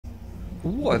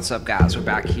What's up, guys? We're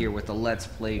back here with the Let's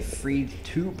Play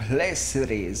free-to-play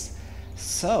series.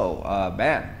 So,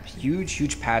 man,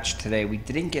 huge patch today. We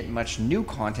didn't get much new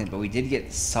content, but we did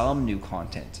get some new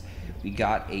content. We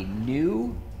got a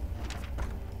new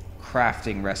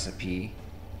crafting recipe,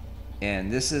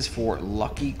 and this is for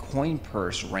Lucky Coin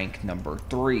Purse rank number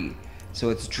 3. So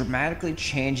it's dramatically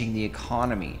changing the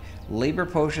economy. Labor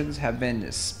potions have been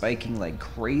spiking like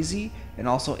crazy, and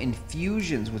also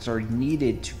infusions, which are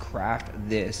needed to craft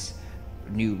this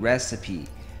new recipe.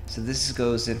 So this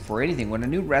goes in for anything. When a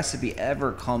new recipe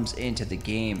ever comes into the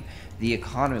game, the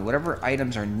economy, whatever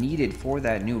items are needed for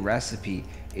that new recipe,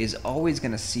 is always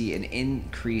going to see an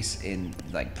increase in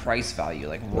like price value,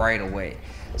 like right away.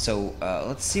 So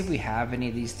let's see if we have any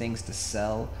of these things to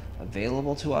sell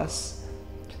available to us.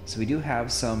 So we do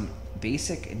have some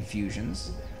basic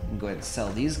infusions. We can go ahead and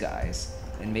sell these guys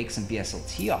and make some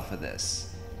BSLT off of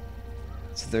this.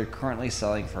 So they're currently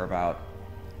selling for about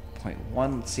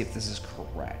 0.1. Let's see if this is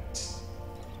correct.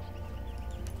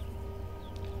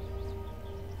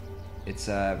 It's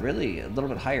really a little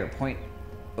bit higher,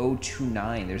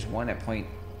 0.029. There's one at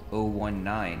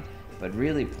 0.019, but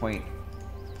really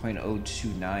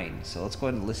 0.029. So let's go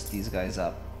ahead and list these guys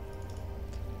up.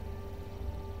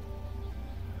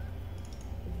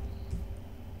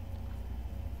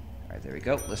 Alright, there we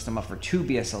go. List them up for 2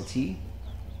 BSLT.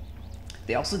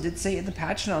 They also did say in the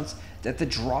patch notes that the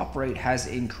drop rate has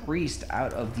increased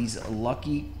out of these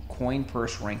Lucky Coin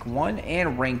Purse rank 1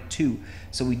 and rank 2.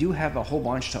 So we do have a whole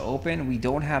bunch to open. We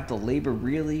don't have the labor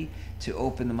really to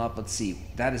open them up. Let's see.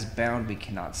 That is bound. We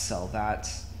cannot sell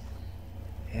that.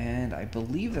 And I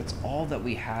believe that's all that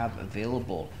we have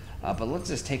available. But let's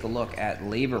just take a look at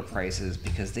labor prices,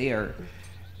 because they are,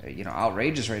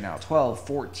 outrageous right now. 12,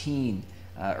 14.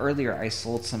 Earlier I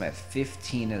sold some at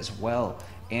 15 as well.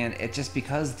 And it's just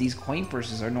because these coin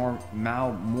purses are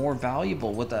now more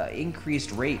valuable with an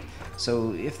increased rate.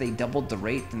 So if they doubled the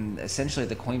rate, then essentially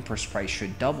the coin purse price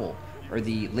should double, or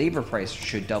the labor price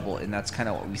should double, and that's kind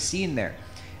of what we see in there.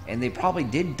 And they probably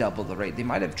did double the rate. They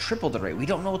might have tripled the rate. We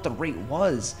don't know what the rate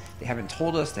was. They haven't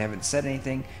told us. They haven't said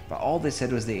anything. But all they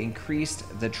said was they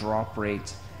increased the drop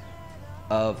rate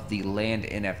of the land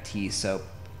NFT. So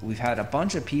we've had a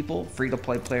bunch of people,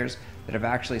 free-to-play players, that have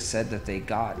actually said that they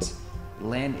got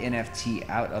land NFT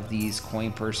out of these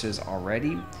coin purses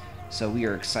already. So we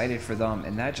are excited for them,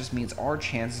 and that just means our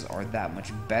chances are that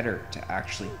much better to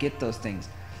actually get those things.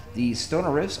 The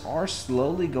Stoner Rifts are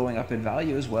slowly going up in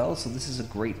value as well, so this is a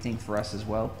great thing for us as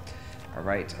well.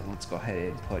 Alright, let's go ahead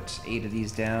and put 8 of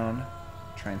these down.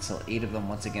 Try and sell 8 of them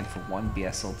once again for 1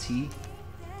 BSLT.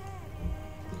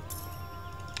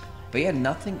 But yeah,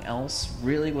 nothing else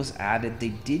really was added. They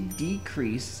did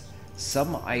decrease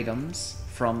some items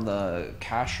from the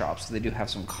cash shop, so they do have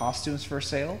some costumes for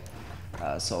sale.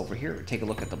 So over here, take a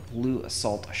look at the Blue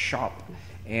Assault shop,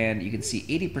 and you can see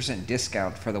 80%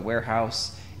 discount for the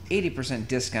warehouse, 80%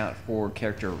 discount for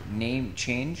character name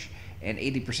change, and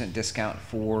 80% discount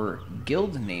for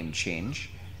guild name change.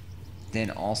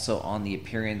 Then also on the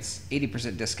appearance,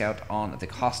 80% discount on the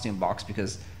costume box,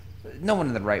 because no one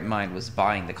in the right mind was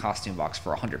buying the costume box for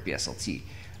 100 BSLT.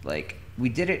 Like, we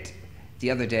did it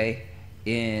the other day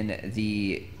in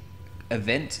the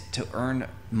event to earn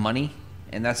money,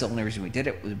 and that's the only reason we did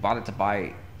it. We bought it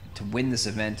to win this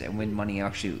event and win money.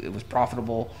 Actually, it was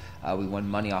profitable. We won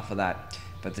money off of that.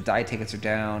 But the dye tickets are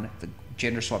down, the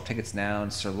gender swap tickets down,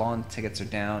 Sirloin tickets are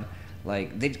down,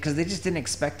 because they just didn't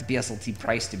expect the BSLT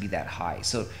price to be that high.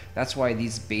 So that's why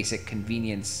these basic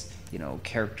convenience,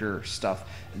 character stuff,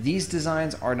 these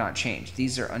designs are not changed.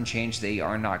 These are unchanged. They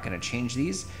are not going to change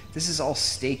these. This is all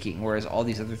staking, whereas all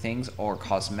these other things are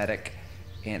cosmetic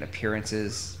and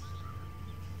appearances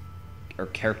or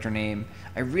character name.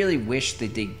 I really wish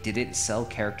that they didn't sell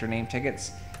character name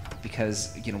tickets,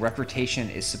 because reputation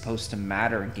is supposed to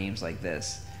matter in games like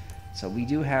this. So we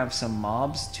do have some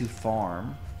mobs to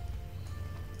farm.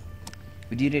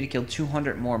 We do need to kill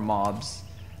 200 more mobs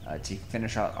to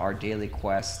finish out our daily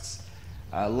quests.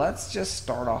 Let's just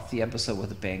start off the episode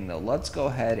with a bang, though. Let's go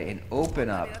ahead and open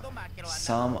up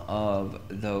some of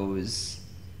those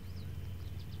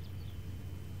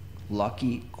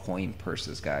lucky coin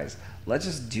purses, guys. Let's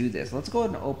just do this. Let's go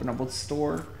ahead and open up. Let's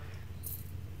store.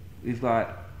 We've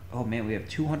got, oh man, we have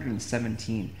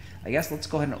 217. I guess let's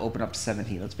go ahead and open up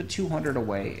 17. Let's put 200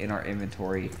 away in our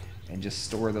inventory and just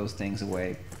store those things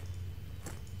away.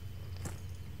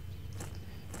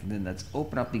 And then let's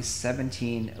open up these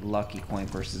 17 lucky coin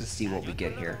purses to see what we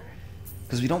get here.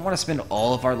 Because we don't want to spend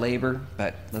all of our labor,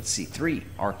 but let's see. 3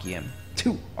 Archeum,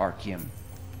 2 Archeum,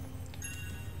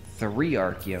 3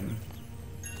 Archeum,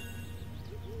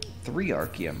 3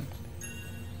 Archeum,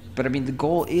 But I mean, the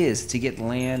goal is to get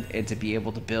land and to be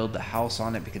able to build the house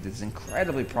on it because it's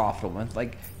incredibly profitable. And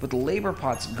like with the labor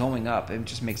pots going up, it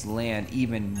just makes land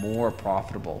even more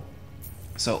profitable.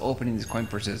 So opening these coin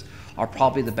purses are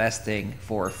probably the best thing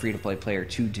for a free-to-play player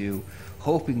to do,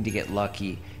 hoping to get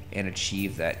lucky and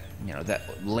achieve that, you know,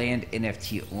 that land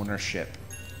NFT ownership.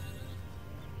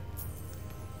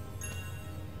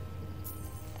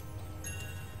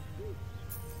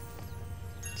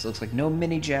 So it looks like no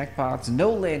mini jackpots,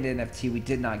 no land NFT. We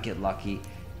did not get lucky,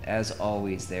 as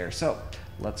always there. So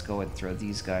let's go and throw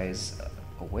these guys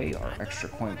away, our extra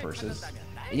coin purses.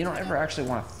 You don't ever actually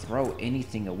want to throw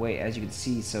anything away, as you can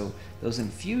see. So those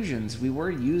infusions, we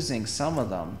were using some of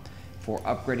them for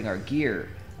upgrading our gear.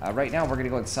 Right now, we're going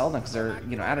to go and sell them because they're,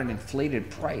 you know, at an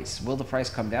inflated price. Will the price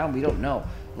come down? We don't know.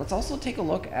 Let's also take a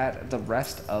look at the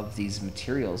rest of these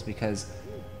materials because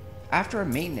after a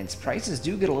maintenance, prices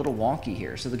do get a little wonky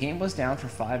here. So the game was down for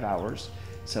 5 hours.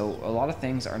 So a lot of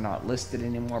things are not listed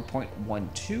anymore.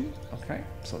 0.12. Okay,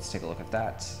 so let's take a look at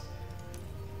that.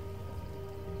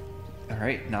 All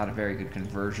right, not a very good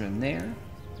conversion there.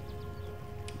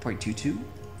 0.22.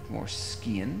 More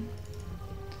skin.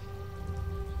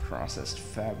 Processed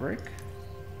fabric.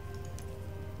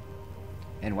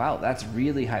 And wow, that's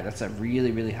really high. That's a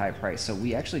really, really high price. So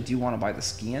we actually do want to buy the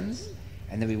skins.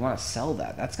 And then we want to sell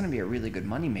that. That's going to be a really good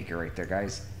money maker right there,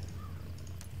 guys.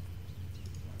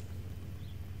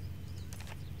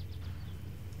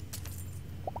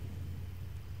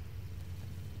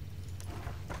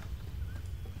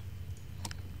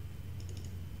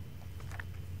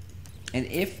 And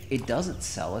if it doesn't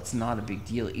sell, it's not a big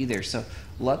deal either. So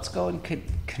let's go and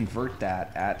convert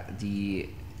that at the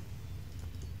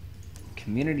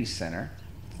community center,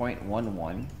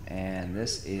 0.11, and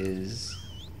this is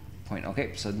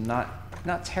okay, so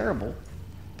not terrible,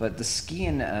 but the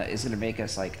skin is going to make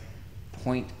us like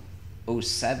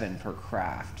 0.07 per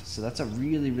craft, so that's a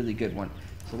really, really good one.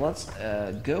 So let's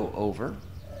go over.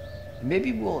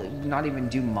 Maybe we'll not even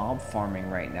do mob farming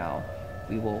right now.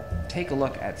 We will take a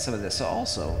look at some of this. So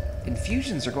also,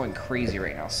 infusions are going crazy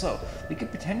right now, so we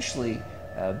could potentially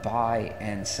buy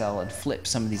and sell and flip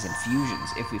some of these infusions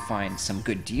if we find some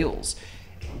good deals.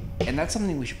 And that's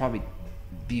something we should probably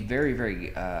be very, very,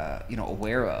 you know,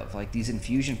 aware of. Like these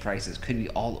infusion prices could be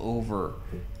all over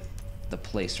the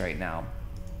place right now.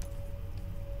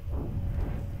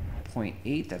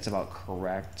 0.8, that's about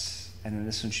correct. And then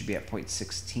this one should be at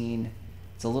 0.16.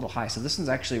 It's a little high. So this one's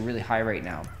actually really high right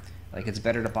now. Like it's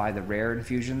better to buy the rare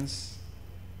infusions.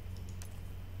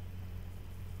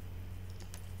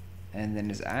 And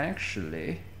then it's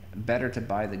actually better to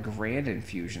buy the grand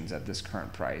infusions at this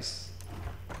current price.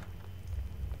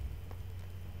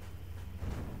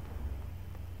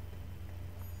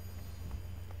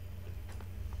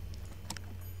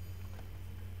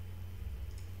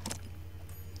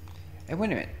 Hey, wait a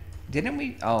minute. Didn't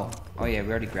we? Oh yeah, we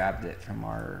already grabbed it from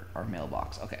our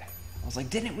mailbox. Okay. I was like,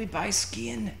 didn't we buy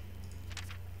skin?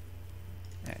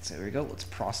 Alright, so here we go. Let's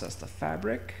process the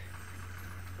fabric.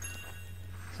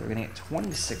 So we're gonna get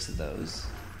 26 of those.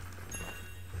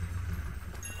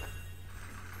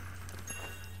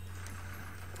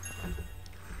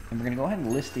 And we're gonna go ahead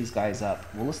and list these guys up.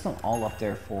 We'll list them all up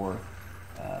there for,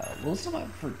 we'll list them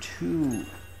up for 2.2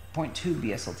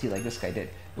 BSLT like this guy did.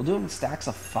 We'll do them in stacks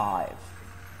of 5.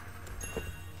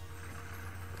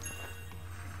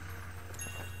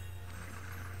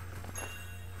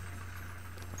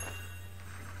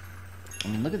 I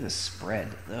mean, look at this spread.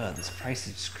 Ugh, this price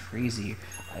is just crazy.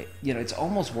 You know, it's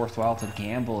almost worthwhile to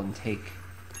gamble and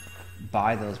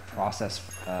buy those processed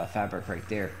fabric right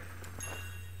there.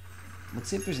 Let's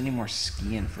see if there's any more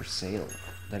skin for sale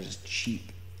that is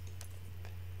cheap.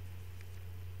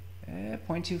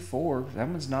 0.24. That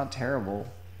one's not terrible.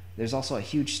 There's also a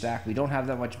huge stack. We don't have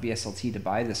that much BSLT to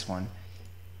buy this one.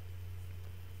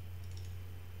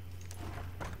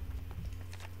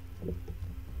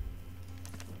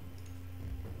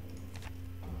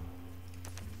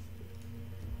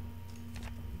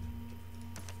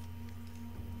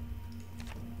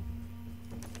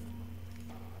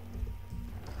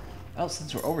 Well,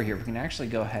 since we're over here, we can actually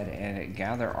go ahead and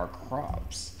gather our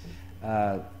crops.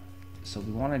 So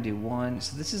we want to do one.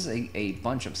 So this is a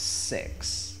bunch of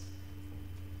 6.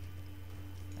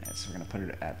 Right, so we're going to put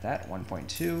it at that,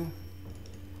 1.2.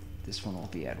 This one will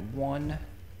be at 1.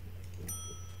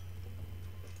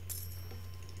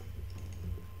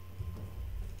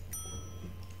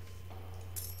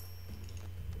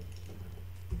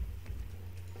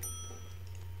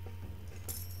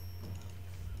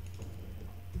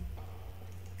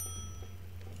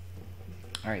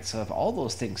 Alright, so if all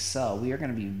those things sell, we are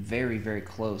going to be very, very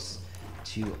close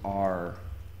to our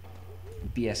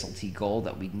BSLT gold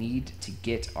that we need to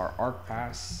get our Arc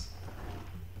Pass.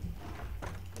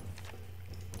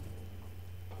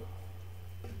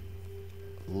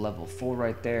 Level 4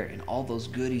 right there, and all those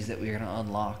goodies that we're gonna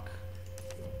unlock.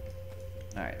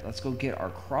 Alright, let's go get our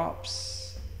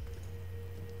crops.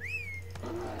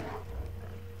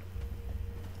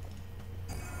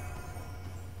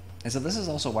 And so this is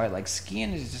also why, like,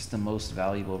 skin is just the most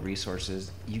valuable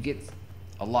resources. You get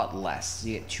a lot less.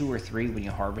 You get 2 or 3 when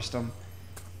you harvest them,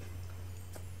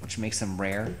 which makes them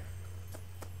rare.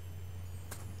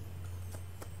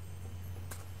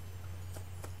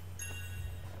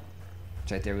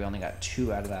 Right there, we only got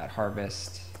 2 out of that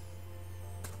harvest.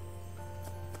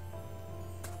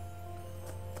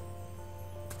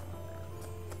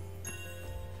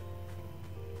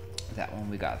 That one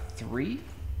we got 3.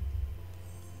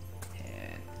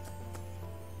 And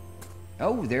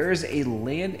oh, there's a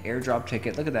land airdrop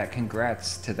ticket. Look at that.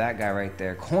 Congrats to that guy right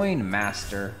there. Coin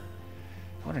Master.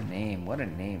 What a name. What a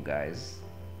name, guys.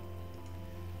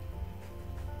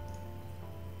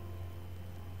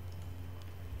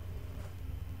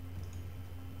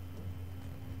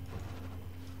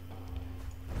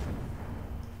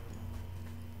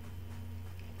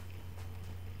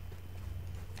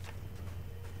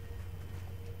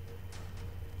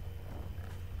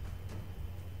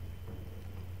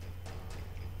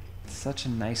 Such a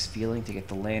nice feeling to get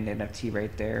the land NFT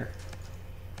right there.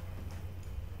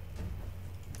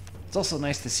 It's also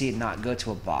nice to see it not go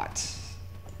to a bot.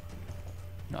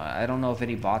 No, I don't know if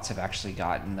any bots have actually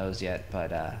gotten those yet,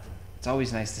 but it's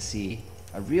always nice to see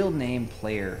a real name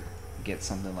player get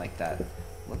something like that.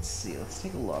 Let's see, let's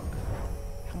take a look.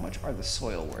 How much are the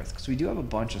soil worth? Because we do have a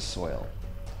bunch of soil.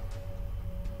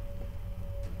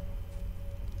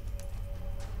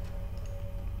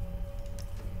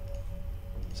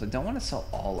 So I don't want to sell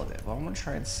all of it, but I want to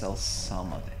try and sell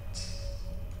some of it.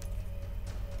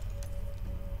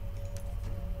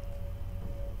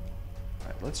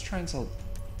 Alright, let's try and sell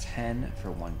 10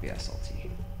 for 1 BSLT.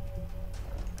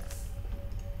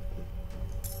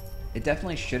 It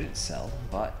definitely shouldn't sell,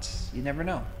 but you never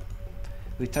know.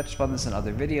 We've touched upon this in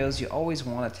other videos. You always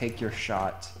want to take your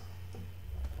shot.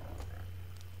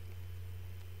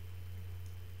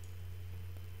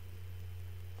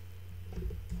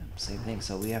 Same thing,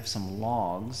 so we have some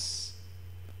logs.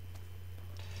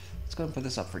 Let's go and put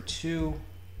this up for 2.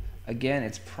 Again,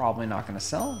 it's probably not going to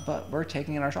sell, but we're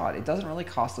taking our shot. It doesn't really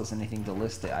cost us anything to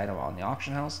list the item on the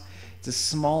auction house. It's a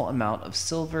small amount of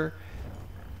silver.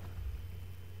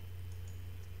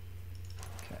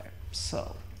 Okay,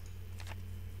 so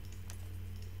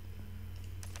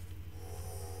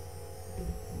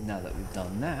now that we've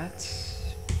done that,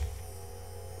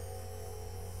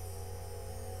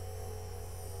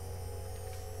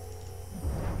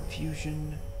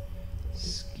 fusion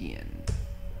skin.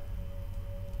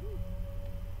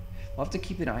 We'll have to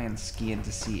keep an eye on skin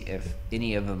to see if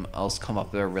any of them else come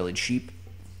up that are really cheap.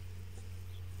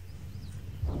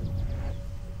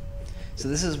 So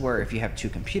this is where if you have 2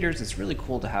 computers, it's really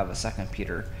cool to have a second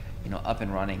computer, you know, up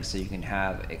and running, so you can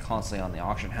have it constantly on the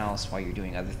auction house while you're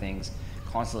doing other things,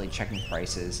 constantly checking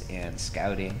prices and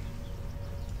scouting.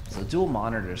 So dual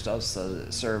monitors does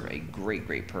serve a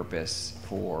great purpose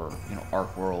for, you know,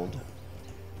 Archeworld.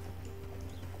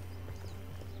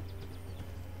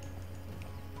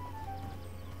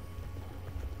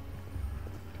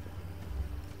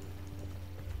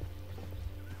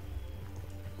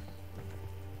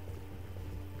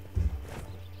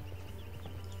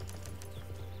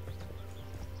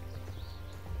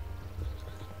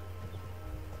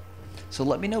 So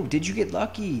let me know, did you get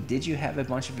lucky? Did you have a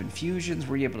bunch of infusions?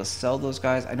 Were you able to sell those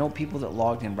guys? I know people that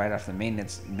logged in right after the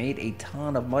maintenance made a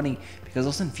ton of money because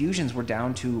those infusions were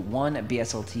down to 1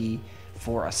 BSLT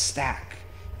for a stack.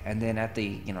 And then at the,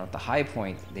 you know, at the high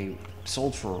point, they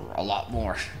sold for a lot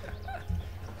more.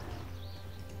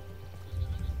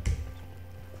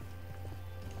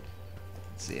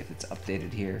 Let's see if it's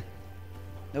updated here.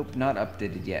 Nope, not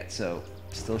updated yet. So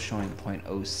still showing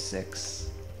 0.06.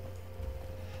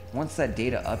 Once that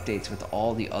data updates with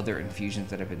all the other infusions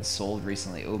that have been sold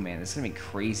recently, oh man, it's gonna be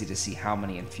crazy to see how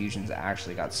many infusions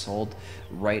actually got sold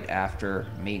right after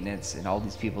maintenance, and all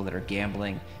these people that are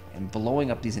gambling and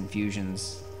blowing up these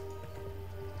infusions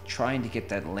trying to get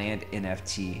that land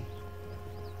NFT.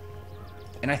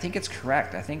 And I think it's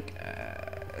correct. I think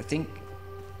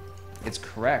it's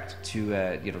correct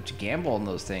to you know, to gamble on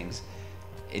those things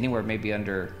anywhere maybe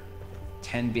under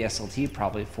 10 BSLT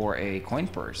probably for a coin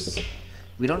purse.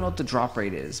 We don't know what the drop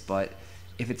rate is, but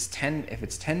if it's 10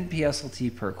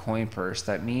 PSLT per coin purse,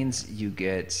 that means you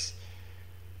get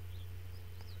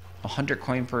 100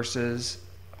 coin purses,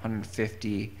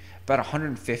 150, about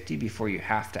 150 before you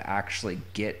have to actually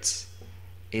get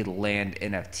a land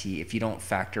NFT if you don't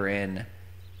factor in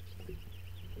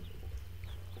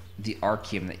the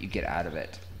Archeum that you get out of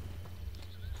it.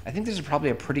 I think there's probably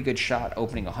a pretty good shot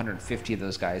opening 150 of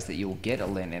those guys that you will get a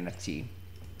land NFT.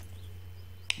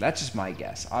 That's just my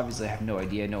guess. Obviously, I have no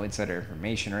idea, no insider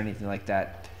information or anything like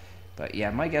that. But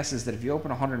yeah, my guess is that if you open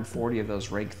 140 of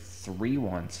those rank 3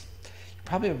 ones, you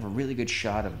probably have a really good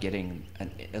shot of getting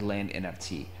a land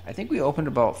NFT. I think we opened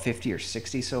about 50 or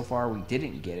 60 so far. We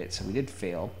didn't get it, so we did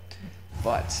fail.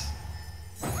 But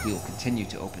we will continue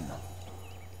to open them.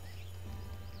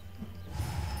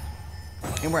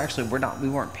 And we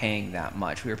weren't paying that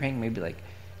much. We were paying maybe like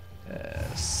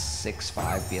 6.5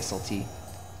 BSLT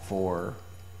for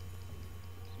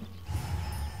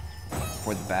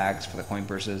the bags, for the coin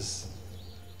purses.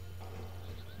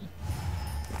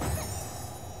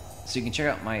 So you can check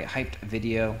out my hyped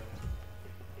video.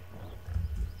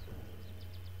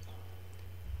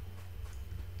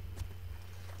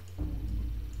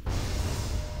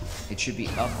 It should be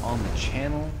up on the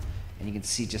channel, and you can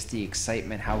see just the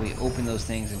excitement, how we open those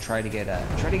things and try to get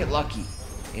lucky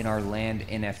in our land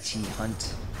NFT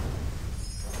hunt.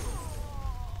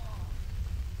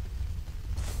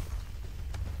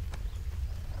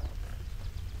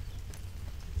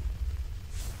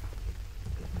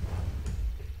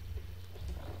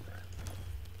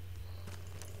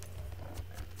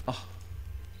 Oh.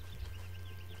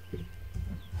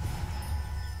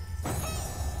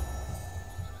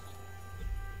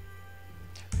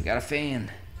 We got a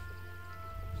fan.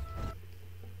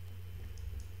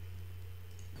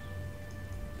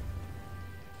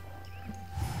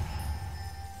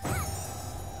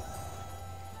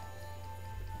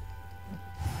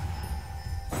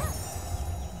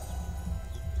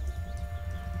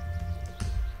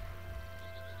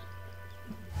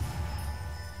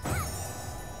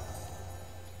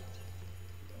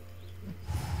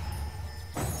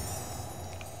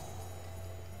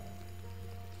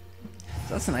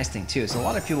 So that's the nice thing too. So a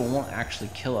lot of people won't actually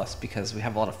kill us because we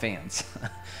have a lot of fans.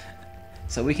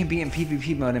 So we can be in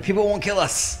PvP mode and people won't kill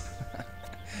us.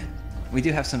 We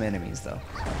do have some enemies though.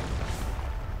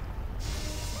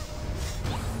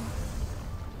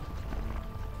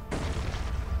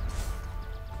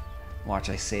 Watch,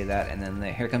 I say that and then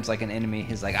here comes like an enemy.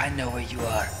 He's like, I know where you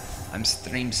are. I'm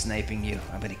stream sniping you.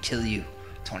 I'm gonna kill you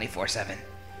 24/7.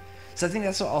 So I think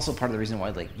that's also part of the reason why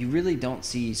like you really don't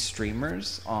see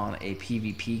streamers on a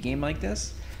PvP game like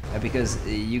this, because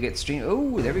you get stream.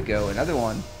 Oh, there we go, another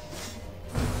one.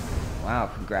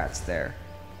 Wow, congrats there.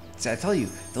 So I tell you,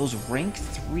 those rank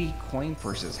 3 coin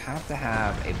purses have to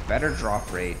have a better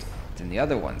drop rate than the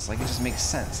other ones. Like it just makes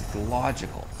sense. It's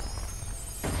logical.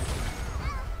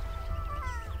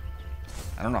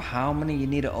 I don't know how many you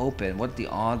need to open, what the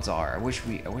odds are. I wish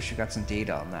we got some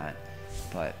data on that,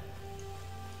 but.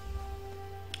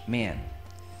 Man,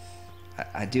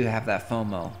 I do have that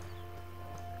FOMO.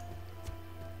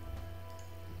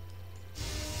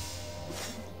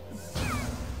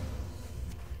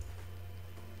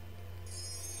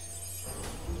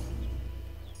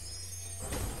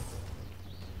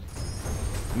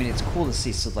 I mean, it's cool to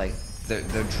see. So like,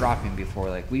 they're dropping before.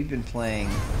 Like we've been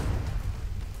playing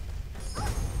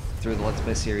through the Let's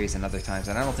Play series and other times,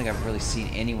 and I don't think I've really seen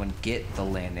anyone get the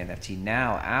land NFT.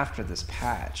 Now, after this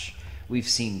patch, we've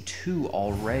seen 2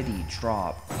 already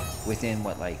drop within,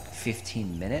 what, like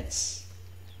 15 minutes?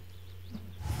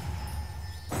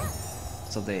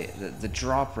 So the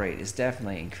drop rate is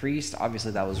definitely increased.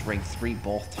 Obviously, that was rank 3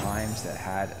 both times that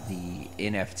had the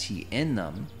NFT in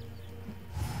them.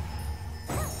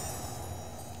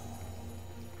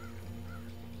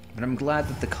 But I'm glad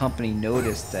that the company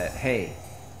noticed that, hey,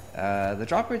 the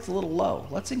drop rate's a little low.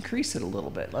 Let's increase it a little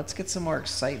bit. Let's get some more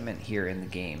excitement here in the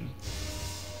game.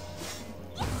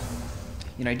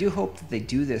 You know, I do hope that they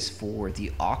do this for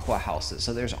the aqua houses.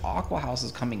 So there's aqua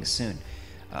houses coming soon.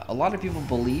 A lot of people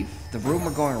believe, the rumor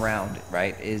going around,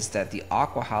 right, is that the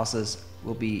aqua houses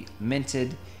will be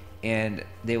minted and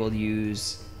they will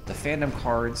use the fandom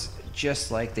cards just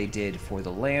like they did for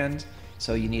the land.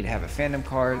 So you need to have a fandom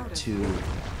card to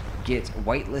get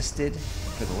whitelisted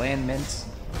for the land mint,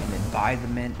 and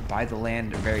then buy the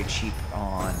land very cheap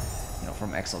on, you know,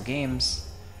 from XL Games.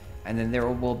 And then there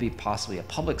will be possibly a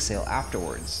public sale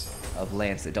afterwards of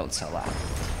lands that don't sell out.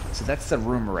 So that's the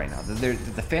rumor right now.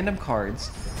 The fandom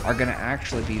cards are going to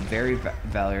actually be very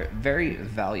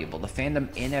valuable. The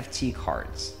fandom NFT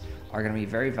cards are going to be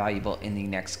very valuable in the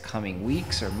next coming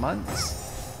weeks or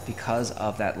months because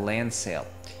of that land sale.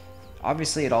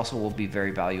 Obviously, it also will be very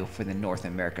valuable for the North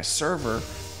America server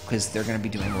because they're going to be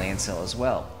doing land sale as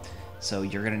well. So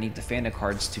you're going to need the fandom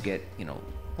cards to get, you know,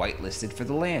 whitelisted for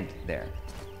the land there.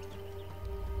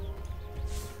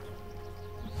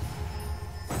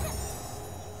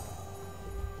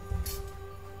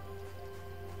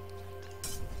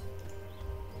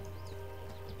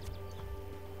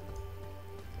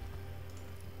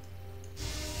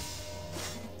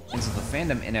 And so the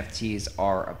fandom NFTs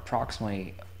are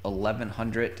approximately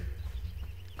 1,100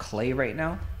 clay right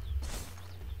now.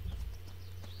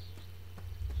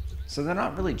 So they're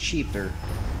not really cheap. They're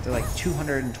like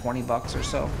 220 bucks or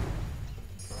so.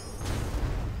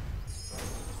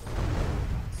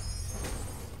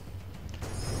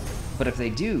 But if they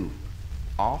do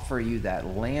offer you that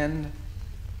land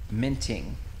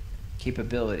minting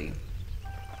capability,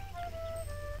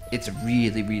 it's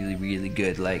really, really, really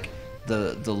good. Like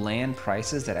the land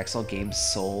prices that XL Games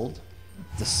sold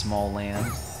the small land,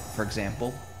 for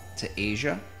example, to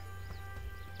Asia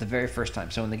the very first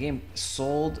time. So when the game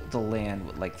sold the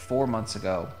land like 4 months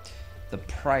ago, the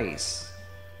price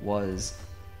was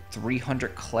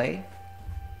 300 clay.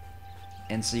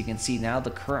 And so you can see now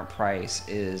the current price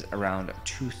is around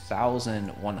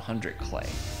 2,100 clay.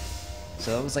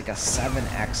 So it was like a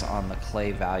 7x on the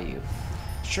clay value.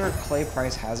 Sure, clay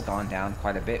price has gone down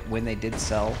quite a bit. When they did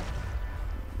sell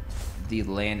the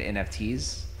land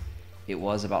NFTs, it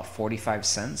was about 45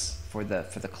 cents for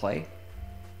the clay.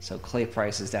 So clay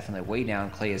price is definitely way down.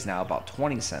 Clay is now about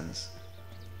 20 cents.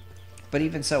 But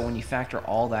even so, when you factor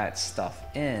all that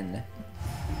stuff in,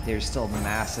 there's still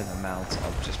massive amounts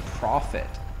of just profit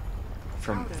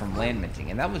from land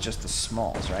minting. And that was just the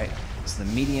smalls, right? So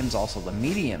the mediums also, the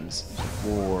mediums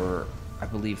were, I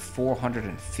believe,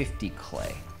 450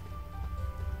 clay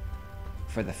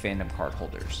for the fandom card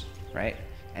holders, right?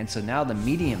 And so now the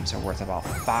mediums are worth about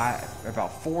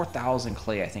 4,000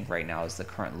 clay, I think right now is the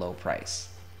current low price.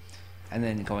 And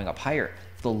then going up higher,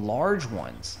 the large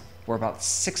ones were about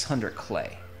 600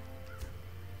 clay.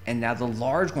 And now the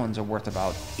large ones are worth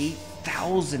about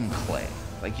 8,000 clay.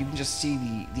 Like you can just see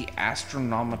the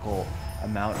astronomical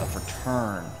amount of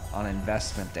return on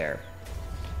investment there.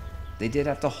 They did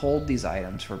have to hold these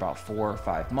items for about 4 or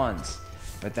 5 months,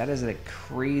 but that is a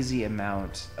crazy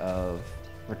amount of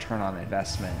return on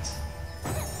investment.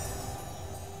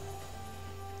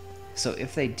 So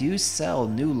if they do sell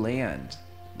new land,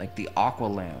 like the Aqua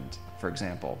land, for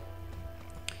example,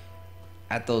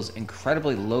 at those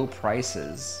incredibly low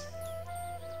prices,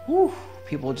 whew,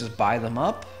 people just buy them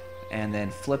up and then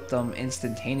flip them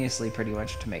instantaneously pretty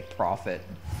much to make profit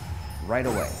right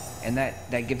away. And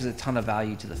that gives a ton of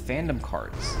value to the fandom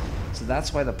cards. So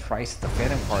that's why the price of the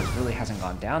fandom cards really hasn't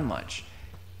gone down much,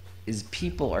 is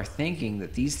people are thinking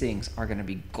that these things are going to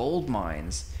be gold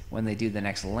mines when they do the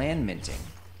next land minting.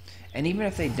 And even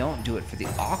if they don't do it for the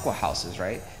Aqua houses,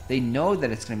 right, they know that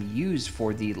it's going to be used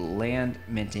for the land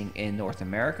minting in North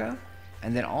America,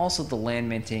 and then also the land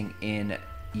minting in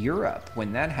Europe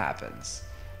when that happens.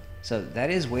 So that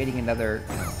is waiting another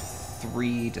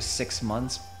 3 to 6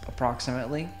 months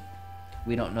approximately.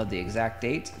 We don't know the exact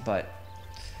date, but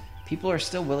people are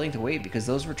still willing to wait because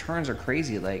those returns are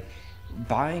crazy. Like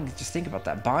buying, just think about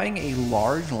that, buying a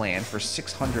large land for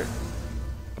 600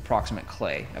 approximate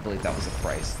clay, I believe that was the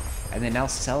price, and then now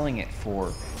selling it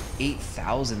for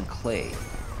 8,000 clay.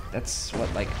 That's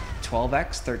what, like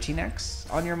 12x,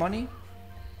 13x on your money?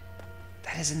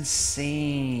 That is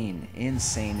insane.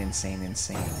 Insane, insane,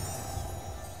 insane.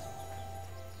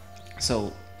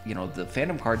 So, you know, the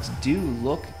fandom cards do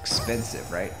look expensive,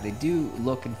 right? They do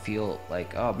look and feel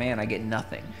like, oh man, I get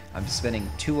nothing. I'm spending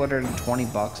 220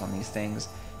 bucks on these things,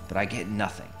 but I get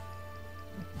nothing.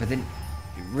 But then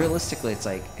realistically, it's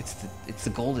like, it's the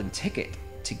golden ticket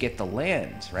to get the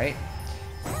land, right?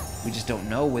 We just don't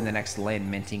know when the next land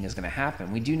minting is going to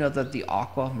happen. We do know that the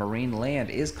Aqua Marine land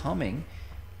is coming.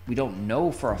 We don't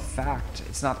know for a fact,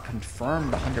 it's not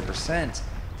confirmed 100%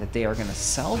 that they are going to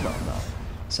sell them though.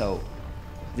 So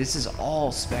this is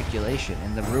all speculation,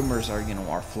 and the rumors are, you know,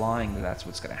 are flying that that's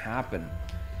what's going to happen.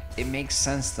 It makes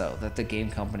sense though that the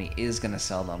game company is going to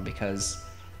sell them, because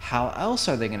how else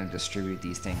are they going to distribute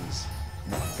these things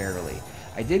fairly?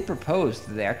 I did propose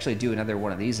that they actually do another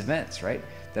one of these events, right?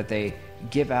 That they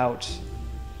give out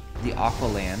the Aqua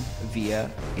land via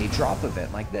a drop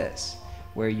event like this,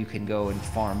 where you can go and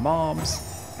farm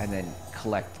mobs and then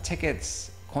collect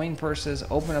tickets, coin purses,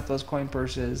 open up those coin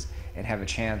purses, and have a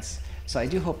chance. So I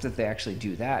do hope that they actually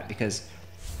do that, because,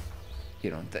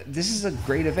 you know, this is a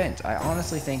great event. I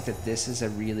honestly think that this is a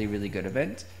really, really good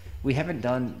event. We haven't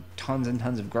done tons and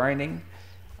tons of grinding,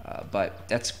 but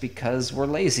that's because we're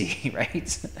lazy,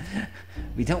 right?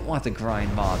 We don't want to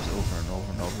grind mobs over and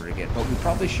over and over again, but we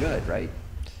probably should, right?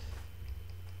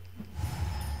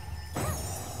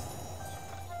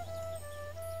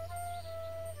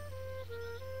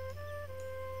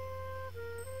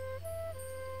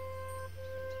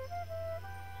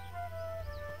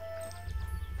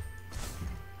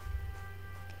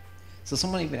 So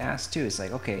someone even asked too, it's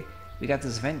like, okay, we got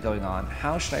this event going on,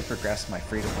 how should I progress my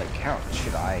free-to-play count?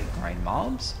 Should I grind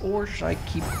mobs, or should I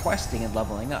keep questing and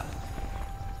leveling up?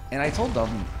 And I told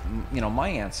them, you know, my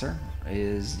answer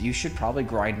is you should probably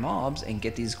grind mobs and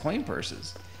get these coin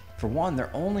purses. For one,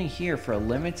 they're only here for a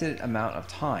limited amount of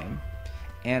time,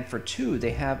 and for two,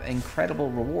 they have incredible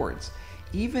rewards.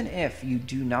 Even if you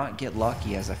do not get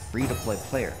lucky as a free-to-play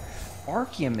player,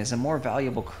 Archeum is a more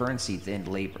valuable currency than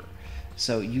labor.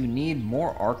 So you need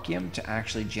more Archeum to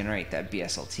actually generate that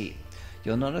BSLT.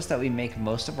 You'll notice that we make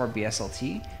most of our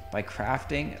BSLT by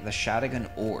crafting the Shadagon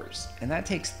ores, and that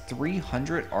takes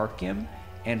 300 Archeum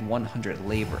and 100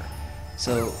 labor.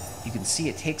 So you can see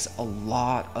it takes a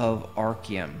lot of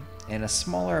Archeum and a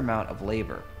smaller amount of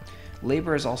labor.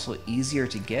 Labor is also easier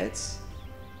to get,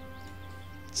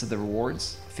 so the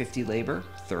rewards, 50 labor,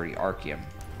 30 Archeum.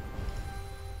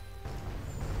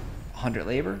 100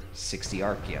 labor, 60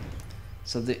 Archeum.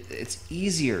 So it's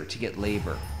easier to get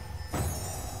labor.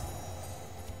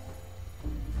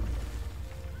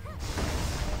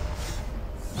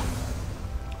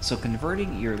 So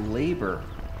converting your labor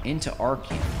into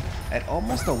Archeum at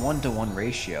almost a 1-to-1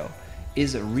 ratio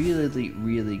is really,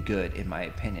 really good in my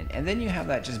opinion. And then you have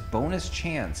that just bonus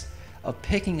chance of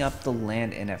picking up the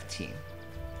land NFT.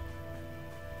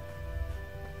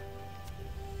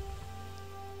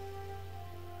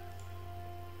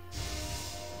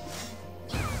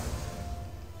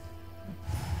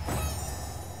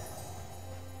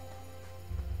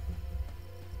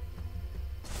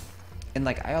 And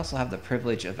like, I also have the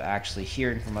privilege of actually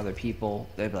hearing from other people.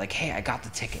 They'd be like, hey, I got the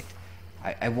ticket.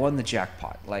 I won the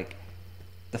jackpot. Like,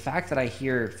 the fact that I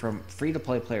hear from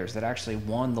free-to-play players that actually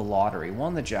won the lottery,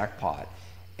 won the jackpot,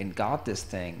 and got this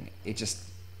thing, it just,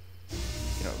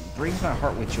 you know, brings my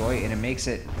heart with joy, and it makes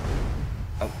it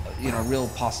a real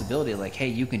possibility. Like, hey,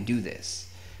 you can do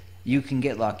this. You can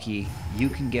get lucky. You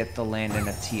can get the land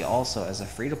NFT also as a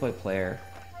free-to-play player.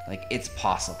 Like, it's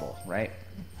possible, right?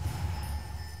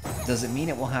 Does it mean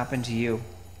it will happen to you?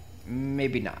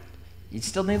 Maybe not. You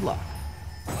still need luck,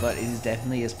 but it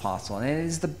definitely is possible, and it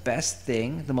is the best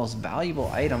thing, the most valuable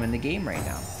item in the game right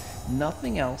now.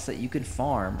 Nothing else that you can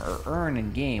farm or earn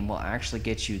in game will actually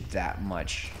get you that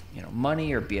much, you know,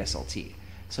 money or BSLT.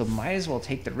 So might as well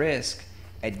take the risk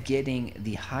at getting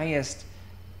the highest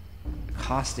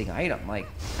costing item. Like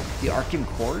the Archeum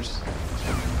cores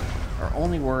are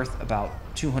only worth about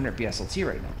 200 BSLT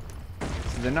right now.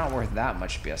 So they're not worth that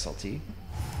much BSLT.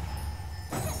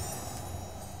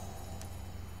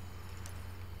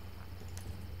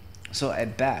 So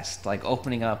at best, like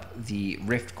opening up the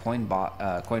Rift coin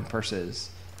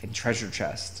purses and treasure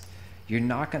chests, you're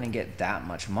not going to get that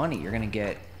much money. You're going to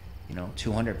get, you know,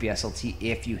 200 BSLT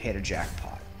if you hit a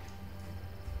jackpot.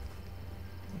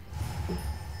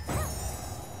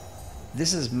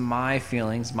 This is my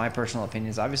feelings, my personal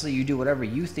opinions. Obviously, you do whatever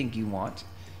you think you want.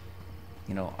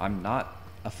 You know, I'm not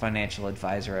a financial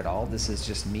advisor at all. This is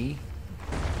just me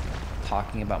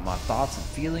talking about my thoughts and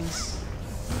feelings.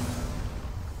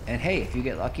 And hey, if you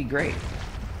get lucky, great.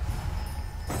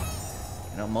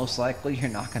 You know, most likely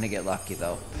you're not going to get lucky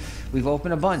though. We've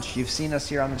opened a bunch. You've seen us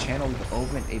here on the channel. We've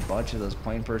opened a bunch of those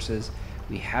coin purses.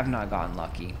 We have not gotten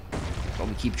lucky, but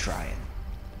we keep trying.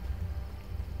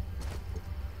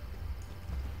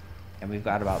 And we've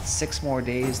got about 6 more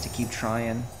days to keep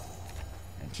trying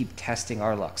and keep testing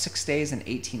our luck. 6 days and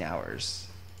 18 hours.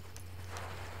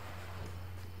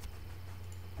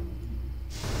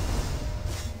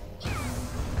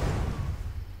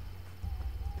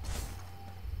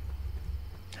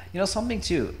 You know something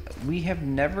too, we have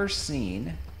never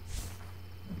seen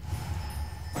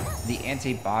the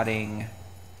anti-botting,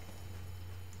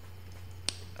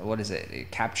 what is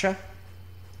it, CAPTCHA?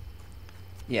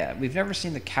 Yeah, we've never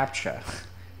seen the CAPTCHA.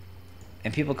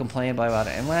 And people complain about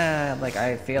it, and well, like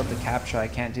I failed the CAPTCHA, I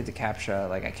can't do the CAPTCHA,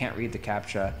 like I can't read the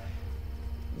CAPTCHA.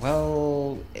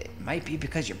 Well, it might be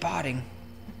because you're botting.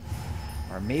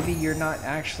 Or maybe you're not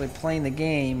actually playing the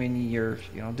game and you're,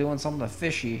 you know, doing something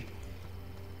fishy.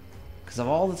 Because of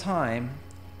all the time,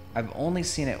 I've only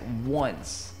seen it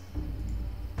once,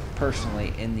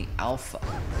 personally, in the alpha.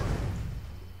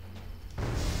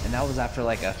 And that was after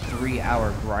like a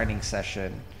 3-hour grinding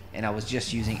session, and I was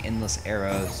just using endless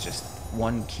arrows, just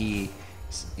one key,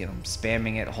 you know,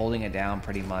 spamming it, holding it down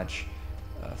pretty much,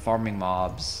 farming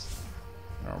mobs,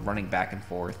 you know, running back and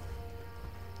forth.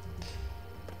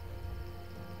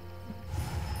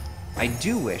 I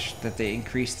do wish that they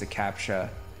increased the CAPTCHA,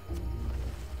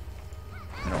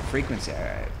 you know, frequency.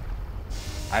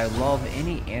 I love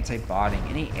any anti-botting,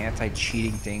 any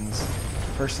anti-cheating things.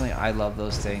 Personally, I love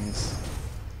those things.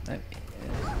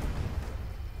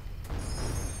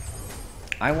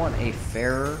 I want a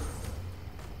fairer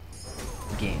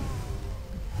game.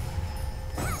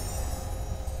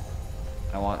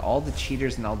 I want all the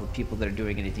cheaters and all the people that are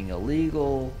doing anything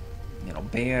illegal, you know,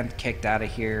 banned, kicked out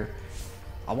of here.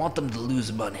 I want them to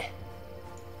lose money.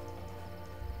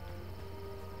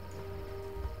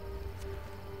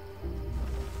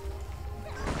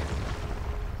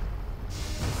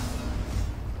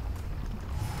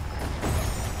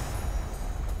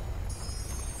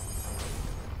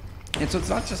 And so it's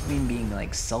not just me being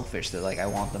like selfish that like I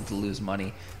want them to lose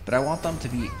money, but I want them to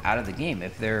be out of the game.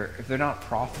 If they're not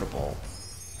profitable,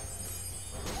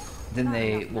 then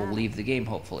they will leave the game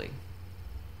hopefully.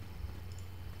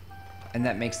 And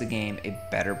that makes the game a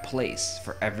better place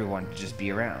for everyone to just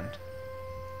be around.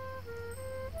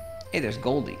 Hey, there's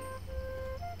Goldie.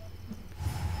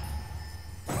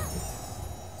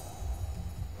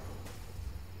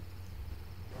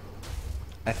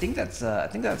 I think that's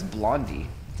Blondie.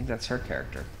 I think that's her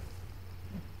character.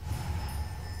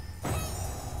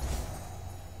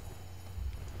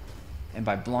 And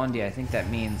by Blondie, I think that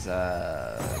means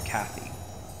Kathy.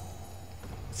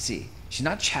 Let's see. She's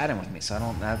not chatting with me, so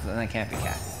that can't be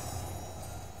Kathy.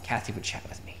 Kathy would chat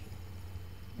with me.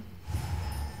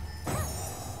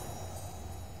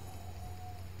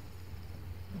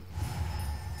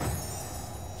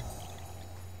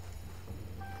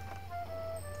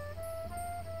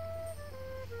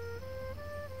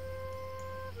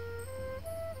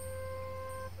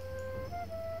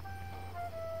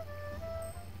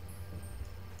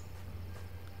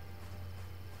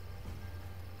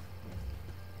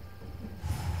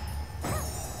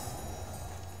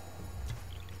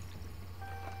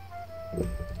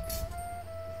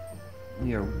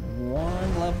 We are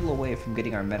one level away from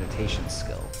getting our meditation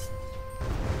skill.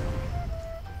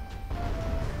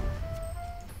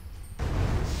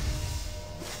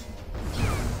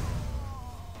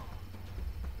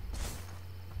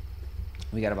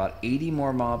 We got about 80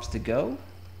 more mobs to go.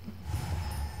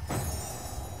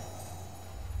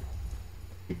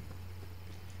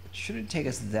 Shouldn't take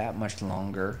us that much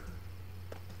longer.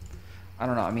 I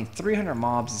don't know. I mean, 300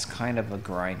 mobs is kind of a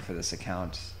grind for this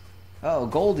account. Oh,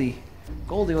 Goldie.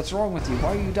 Goldie, what's wrong with you?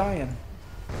 Why are you dying?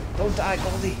 Don't die,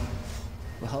 Goldie.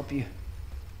 We'll help you.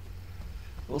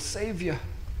 We'll save you.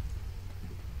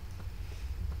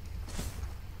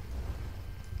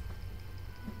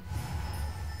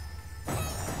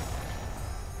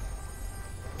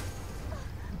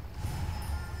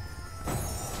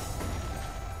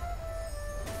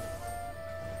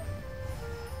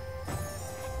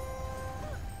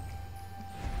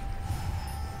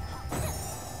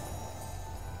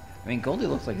 I mean, Goldie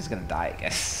looks like he's gonna die, I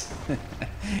guess.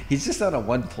 He's just on a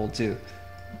one pull, too.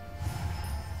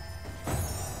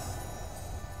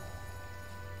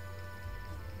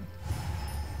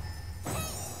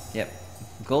 Yep.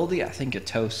 Goldie, I think you're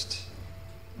toast.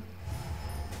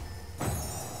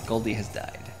 Goldie has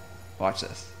died. Watch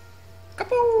this.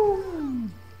 Kaboom!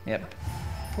 Yep.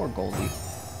 Poor Goldie.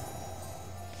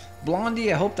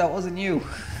 Blondie, I hope that wasn't you.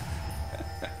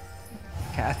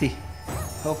 Kathy.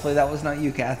 Hopefully that was not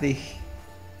you, Kathy. It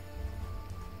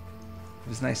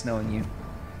was nice knowing you.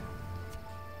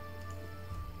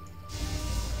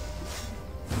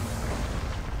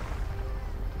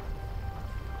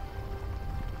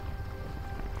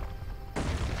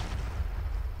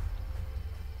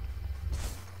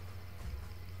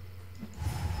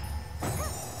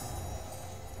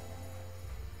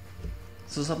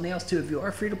 So something else too, if you are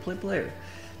a free-to-play player,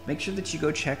 make sure that you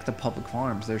go check the public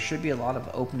farms. There should be a lot of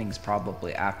openings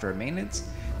probably after maintenance.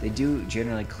 They do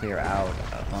generally clear out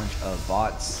a bunch of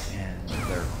bots and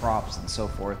their crops and so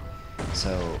forth.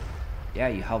 So yeah,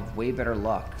 you have way better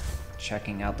luck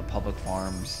checking out the public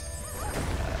farms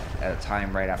at a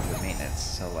time right after the maintenance.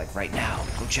 So like right now,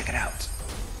 go check it out.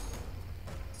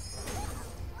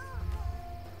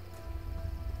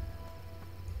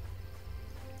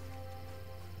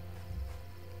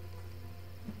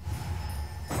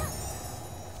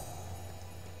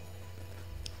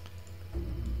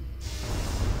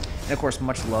 And of course,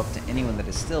 much love to anyone that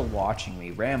is still watching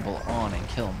me ramble on and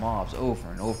kill mobs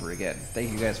over and over again.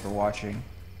 Thank you guys for watching.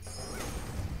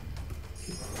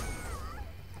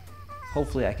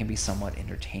 Hopefully I can be somewhat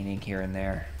entertaining here and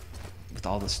there with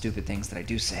all the stupid things that I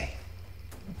do say.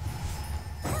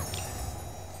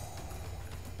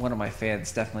 One of my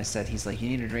fans definitely said, he's like, you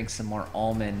need to drink some more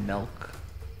almond milk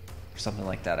or something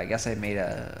like that. I guess I made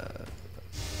a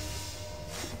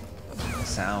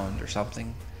sound or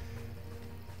something.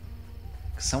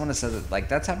 Someone has said that, like,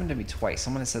 that's happened to me twice.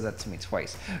 Someone has said that to me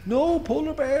twice. No,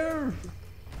 polar bear!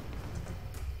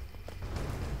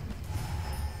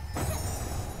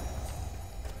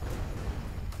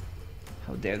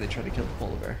 How dare they try to kill the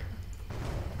polar bear.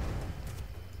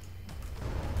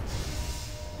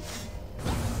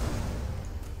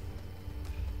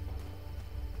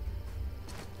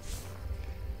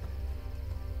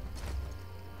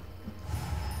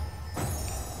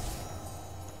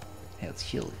 Hey, let's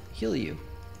heal you.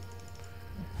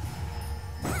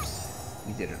 Oops.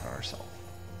 We did it ourselves.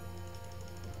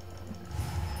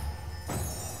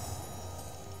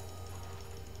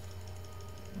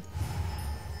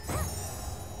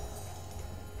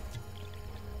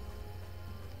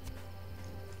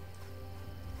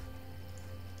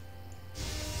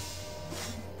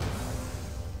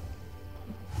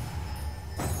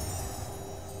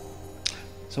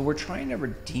 So we're trying to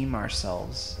redeem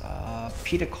ourselves.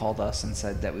 PETA called us and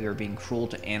said that we were being cruel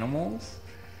to animals.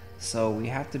 So we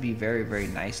have to be very, very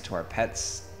nice to our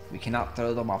pets. We cannot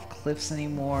throw them off cliffs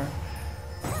anymore.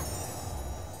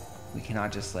 We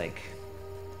cannot just like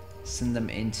send them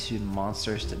into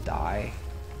monsters to die.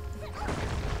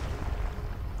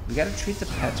 We gotta treat the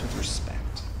pets with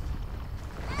respect.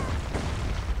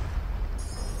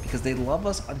 Because they love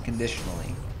us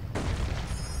unconditionally.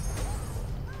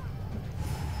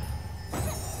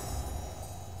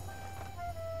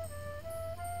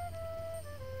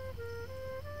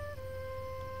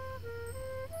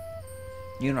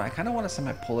 You know, I kind of want to send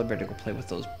my polar bear to go play with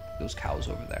those cows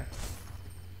over there.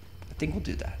 I think we'll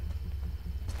do that.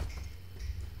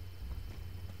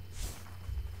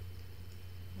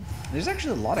 There's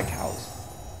actually a lot of cows.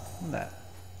 Look at that.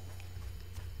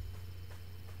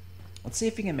 Let's see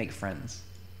if we can make friends.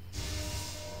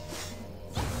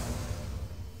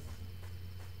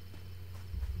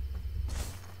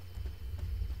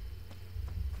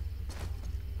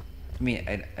 I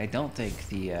mean, I don't think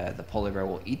the polar bear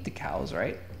will eat the cows,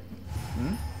 right?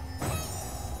 Hmm?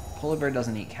 Polar bear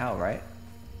doesn't eat cow, right?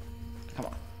 Come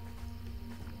on.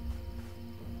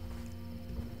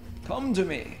 Come to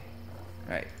me.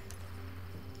 Right.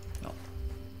 No.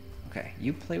 Okay,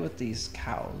 you play with these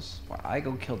cows while I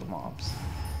go kill the mobs.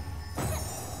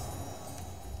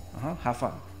 Uh-huh, have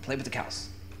fun. Play with the cows.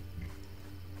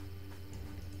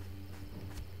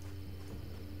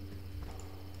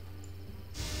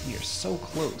 We are so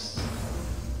close.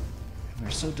 And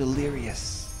we're so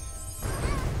delirious.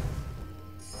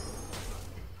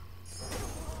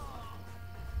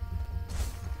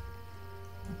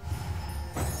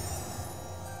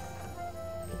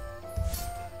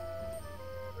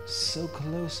 So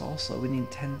close also. We need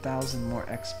 10,000 more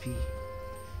XP.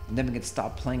 And then we can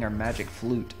stop playing our magic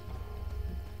flute.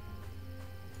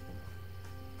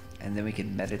 And then we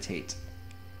can meditate.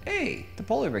 Hey, the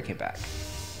polar bear came back.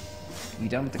 You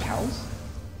done with the cows?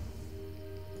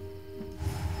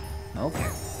 Okay.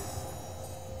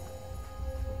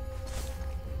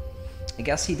 I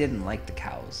guess he didn't like the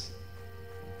cows.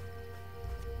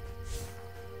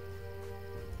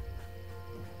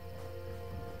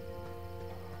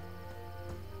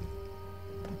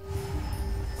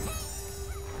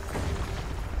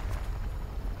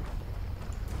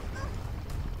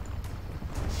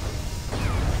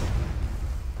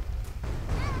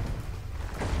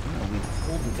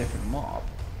 A different mob.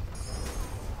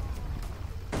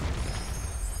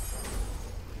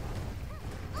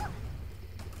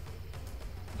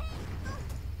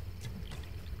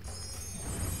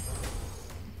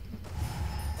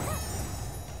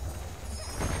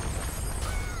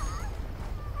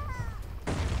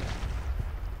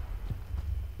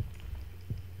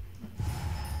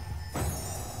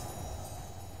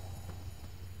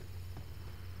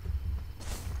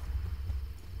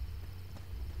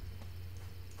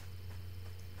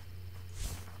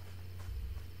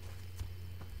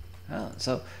 Oh,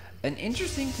 so an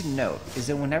interesting thing to note is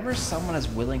that whenever someone is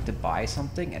willing to buy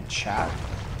something and chat,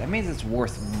 that means it's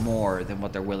worth more than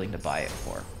what they're willing to buy it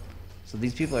for. So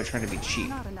these people are trying to be cheap.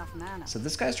 Not enough mana. So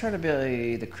this guy's trying to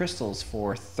buy the crystals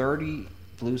for 30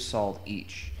 blue salt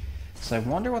each. So I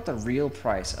wonder what the real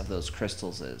price of those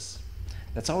crystals is.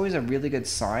 That's always a really good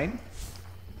sign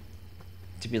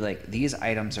to be like, these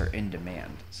items are in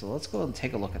demand. So let's go and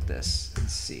take a look at this and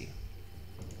see.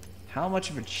 How much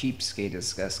of a cheapskate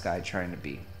is this guy trying to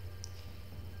be?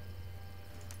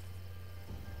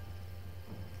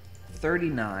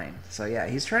 39. So yeah,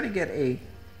 he's trying to get a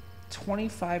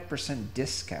 25%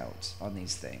 discount on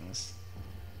these things.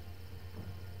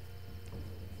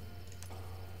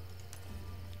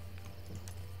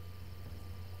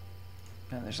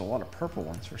 Man, there's a lot of purple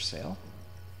ones for sale.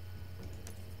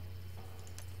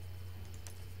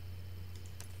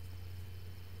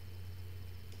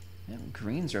 Yeah,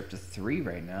 greens are up to 3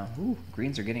 right now. Ooh,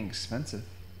 greens are getting expensive.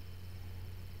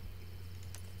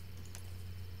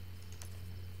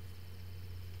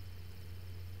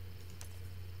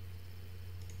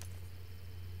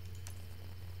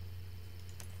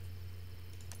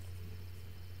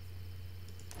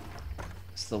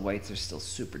 So the whites are still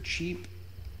super cheap.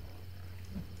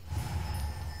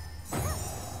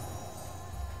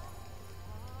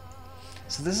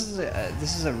 So this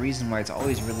is a reason why it's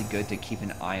always really good to keep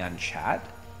an eye on chat,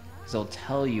 because it'll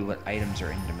tell you what items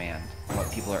are in demand,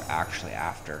 what people are actually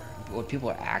after, what people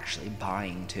are actually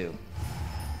buying too.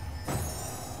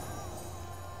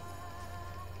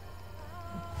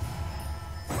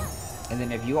 And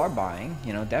then if you are buying,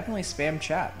 you know, definitely spam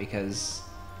chat, because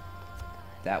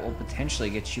that will potentially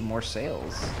get you more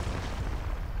sales.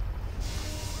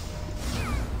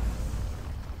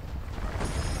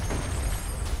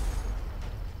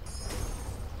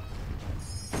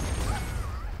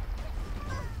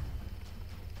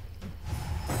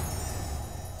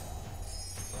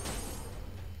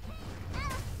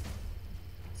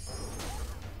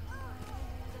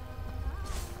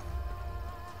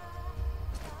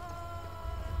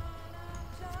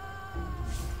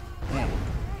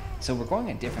 So we're going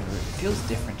a different route. It feels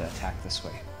different to attack this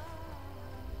way.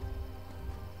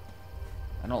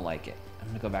 I don't like it. I'm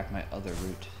gonna go back my other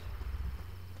route.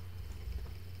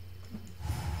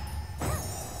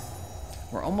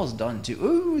 We're almost done too.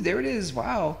 Ooh, there it is.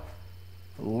 Wow.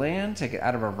 Land ticket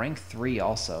out of a rank 3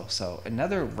 also. So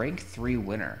another rank 3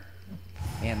 winner.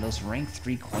 Man, those rank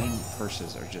 3 coin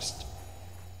purses are just,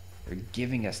 they're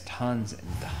giving us tons and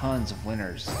tons of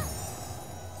winners.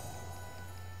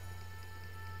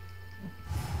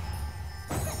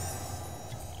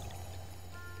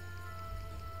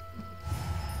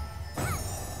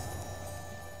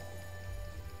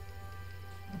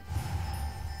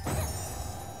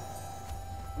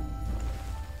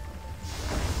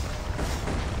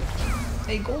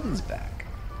 Hey, Golden's back.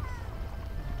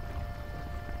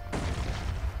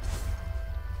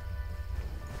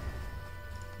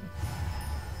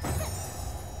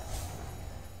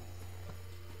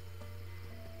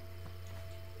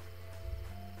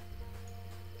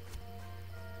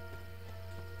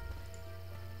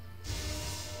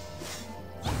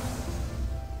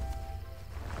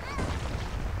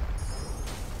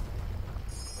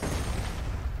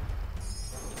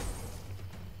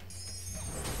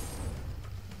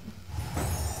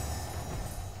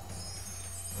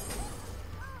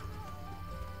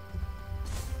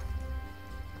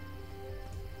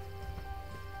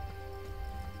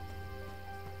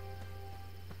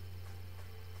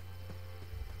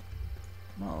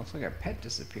 Well, looks like our pet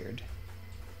disappeared.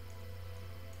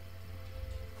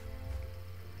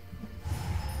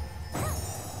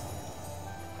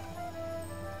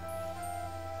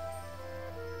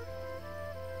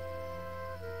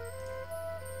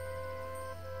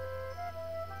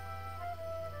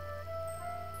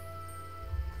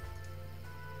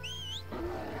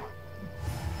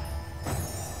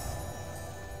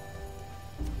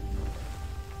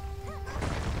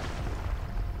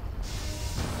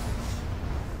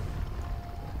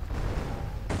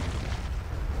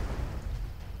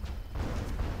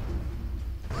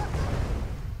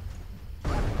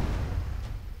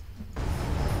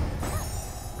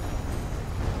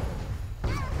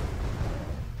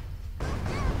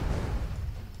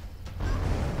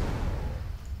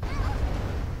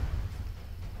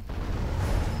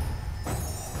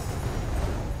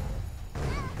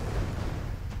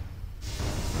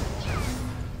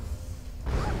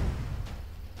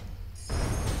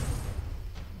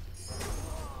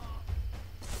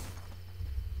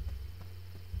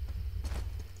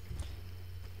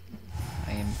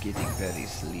 Getting very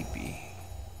sleepy.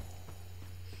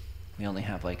 We only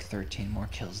have like 13 more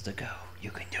kills to go. You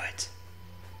can do it.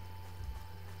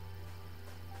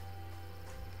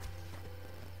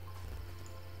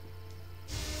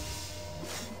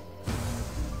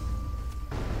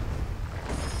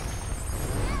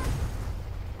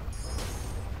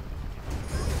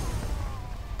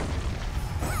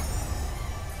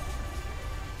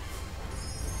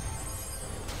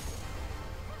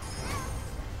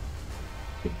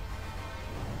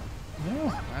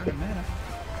 No, out of mana.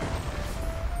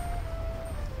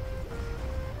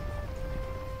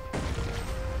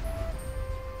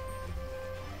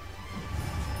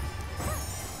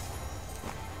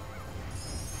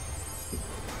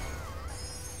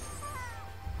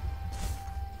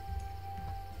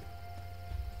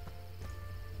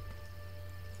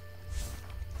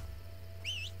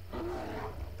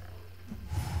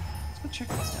 Let's go check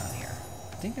what's down here.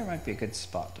 I think there might be a good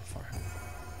spot to farm.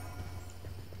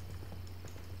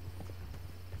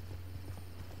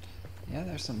 Yeah,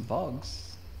 there's some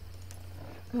bugs.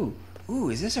 Ooh,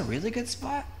 is this a really good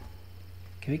spot?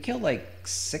 Can we kill like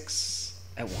 6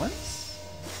 at once?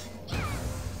 How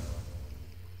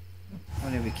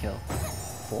many did we kill?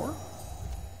 4?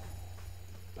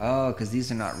 Oh, because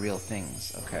these are not real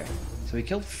things. Okay. So we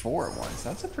killed 4 at once.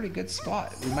 That's a pretty good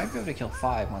spot. We might be able to kill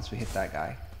 5 once we hit that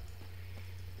guy.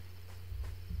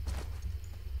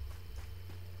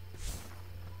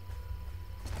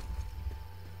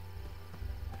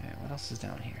 Okay, what else is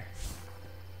down here?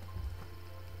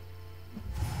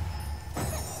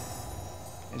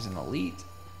 There's an elite.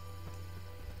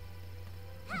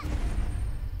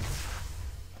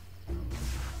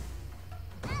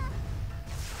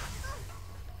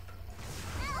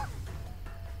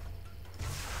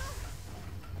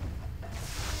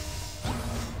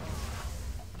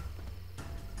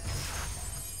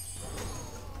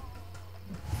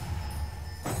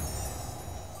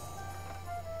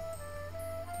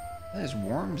 There's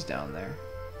worms down there.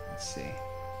 Let's see.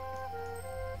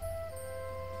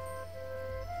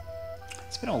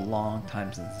 It's been a long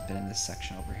time since it's been in this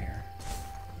section over here.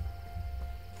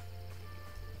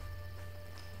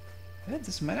 Yeah,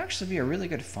 this might actually be a really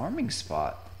good farming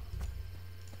spot.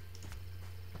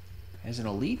 There's an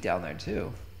elite down there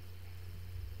too.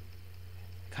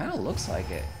 Kind of looks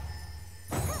like it.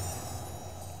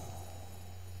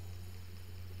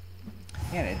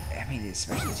 Man, I mean,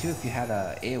 especially too if you had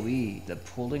a AoE, the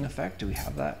pooling effect. Do we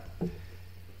have that?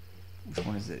 Which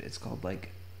one is it? It's called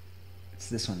like, it's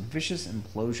this one, Vicious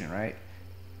Implosion, right?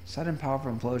 Sudden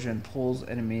powerful implosion pulls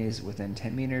enemies within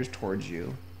 10 meters towards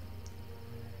you.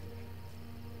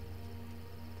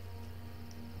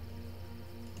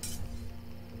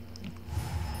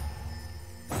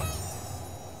 But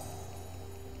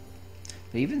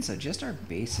even so, just our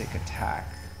basic attack,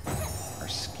 our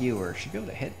skewer, should be able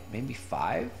to hit maybe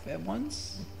 5 at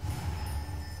once?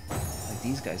 Like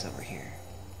these guys over here.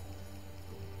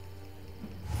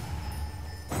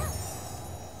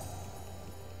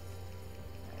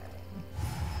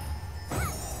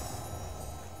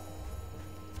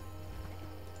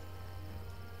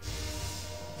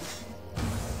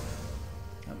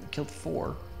 We killed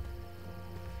 4.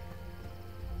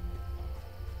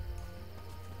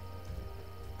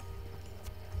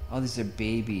 Oh, these are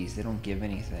babies. They don't give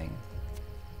anything.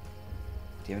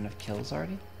 Do you have enough kills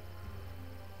already?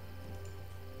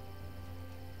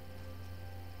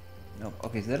 Nope.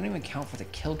 Okay, so they don't even count for the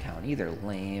kill count either.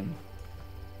 Lame.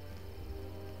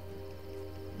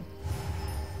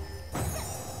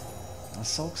 I was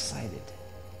so excited.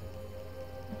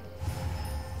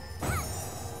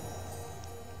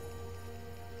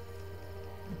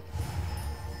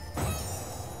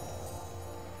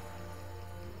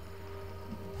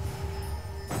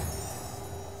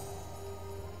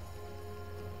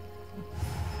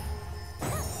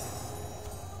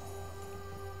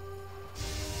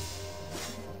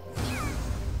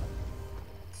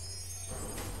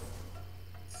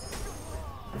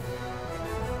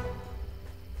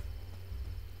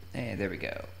 And there we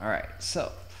go. Alright,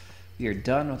 so we are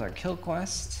done with our kill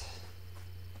quest.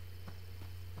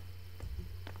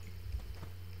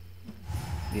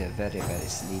 We are very, very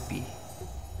sleepy.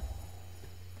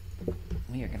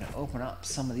 We are going to open up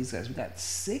some of these guys. We got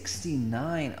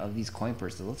 69 of these coin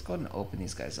purses. Let's go ahead and open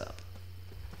these guys up.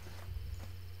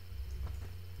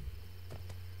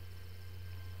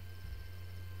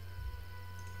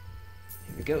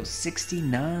 Here we go.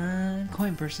 69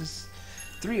 coin purses.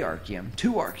 3 Archeum,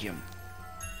 2 Archeum,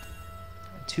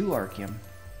 2 Archeum,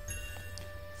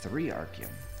 3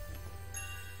 Archeum,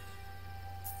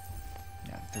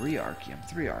 yeah, 3 Archeum,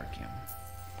 3 Archeum,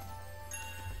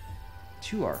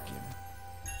 2 Archeum,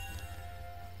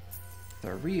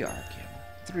 3 Archeum,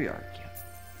 3 Archeum.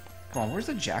 Come on, where's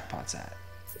the jackpots at?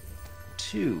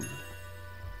 2,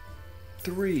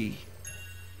 3,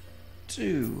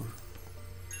 2,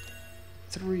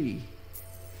 3.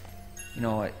 You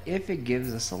know what? If it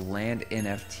gives us a land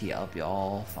NFT, I'll be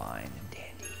all fine and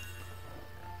dandy.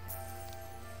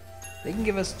 They can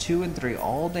give us 2 and 3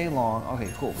 all day long.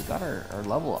 Okay, cool. We got our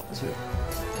level up too.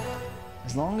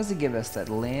 As long as they give us that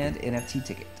land NFT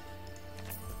ticket.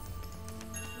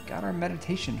 Got our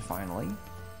meditation finally.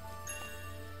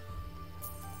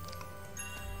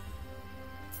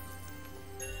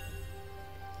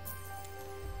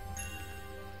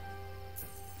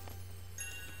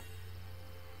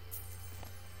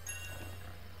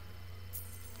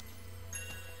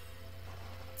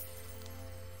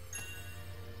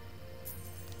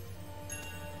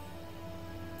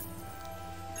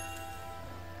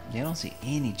 Yeah, I don't see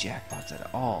any jackpots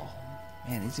at all.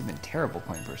 Man, these have been terrible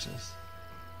coin purses.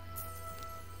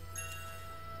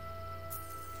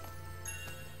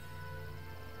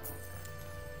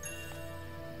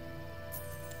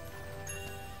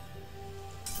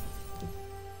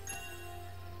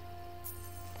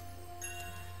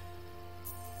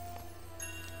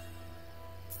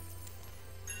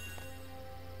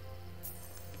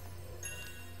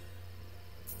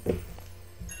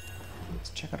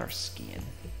 skiing.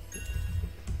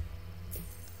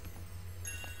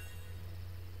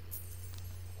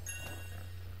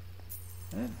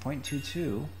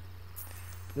 0.22.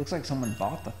 Looks like someone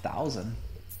bought the 1,000.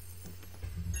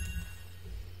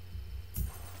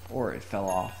 Or it fell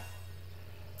off.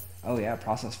 Oh yeah,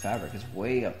 processed fabric is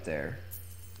way up there.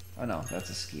 Oh no, that's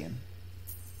a skiing.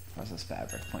 Processed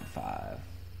fabric, 0.5.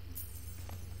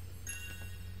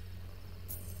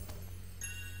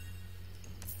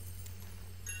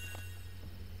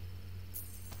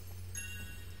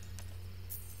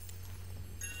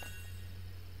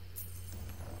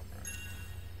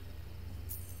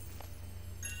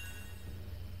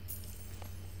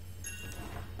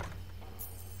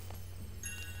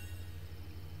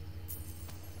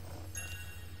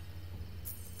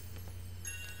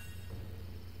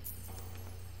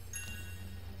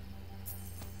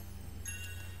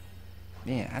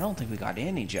 Man, I don't think we got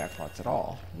any jackpots at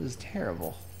all. This is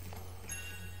terrible.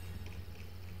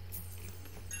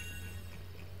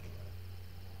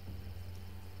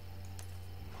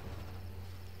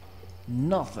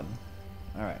 Nothing.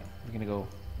 Alright, we're gonna go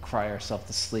cry ourselves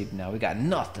to sleep now. We got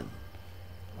nothing.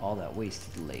 All that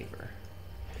wasted labor.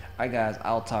 Alright guys,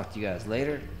 I'll talk to you guys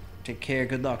later. Take care,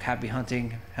 good luck, happy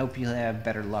hunting. Hope you have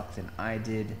better luck than I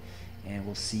did. And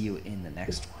we'll see you in the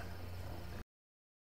next one.